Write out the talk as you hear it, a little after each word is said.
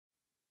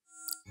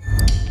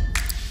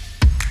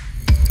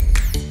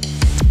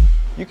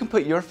You can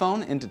put your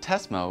phone into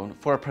test mode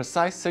for a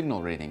precise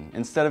signal reading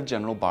instead of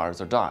general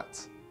bars or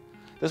dots.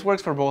 This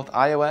works for both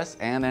iOS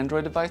and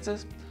Android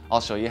devices.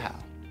 I'll show you how.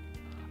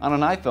 On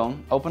an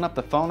iPhone, open up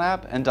the phone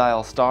app and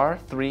dial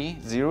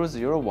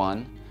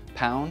 *3001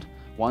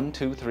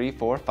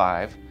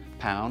 #12345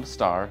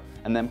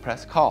 # and then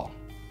press call.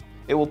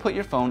 It will put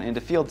your phone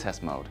into field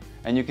test mode,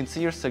 and you can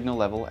see your signal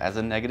level as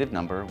a negative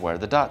number where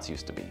the dots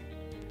used to be.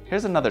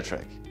 Here's another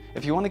trick.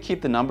 If you want to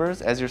keep the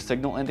numbers as your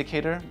signal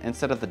indicator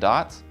instead of the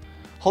dots,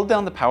 hold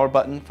down the power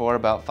button for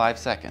about 5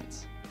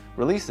 seconds.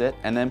 Release it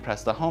and then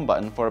press the home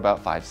button for about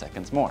 5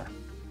 seconds more.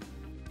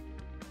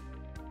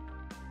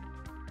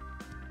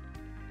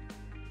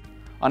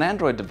 On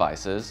Android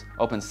devices,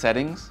 open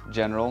Settings,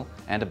 General,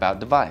 and About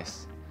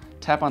Device.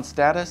 Tap on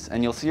Status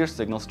and you'll see your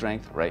signal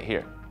strength right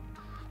here.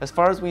 As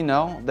far as we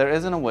know, there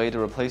isn't a way to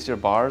replace your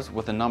bars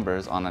with the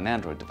numbers on an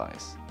Android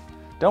device.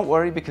 Don't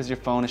worry because your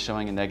phone is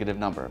showing a negative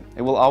number.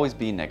 It will always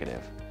be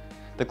negative.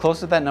 The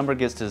closer that number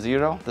gets to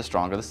 0, the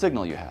stronger the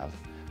signal you have.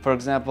 For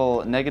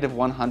example,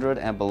 -100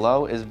 and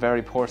below is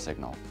very poor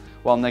signal,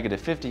 while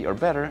 -50 or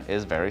better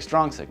is very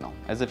strong signal,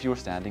 as if you were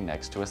standing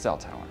next to a cell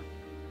tower.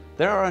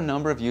 There are a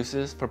number of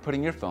uses for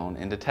putting your phone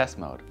into test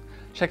mode.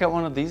 Check out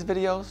one of these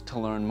videos to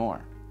learn more.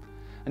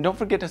 And don't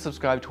forget to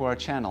subscribe to our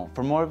channel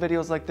for more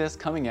videos like this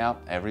coming out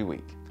every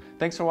week.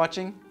 Thanks for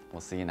watching. We'll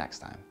see you next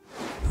time.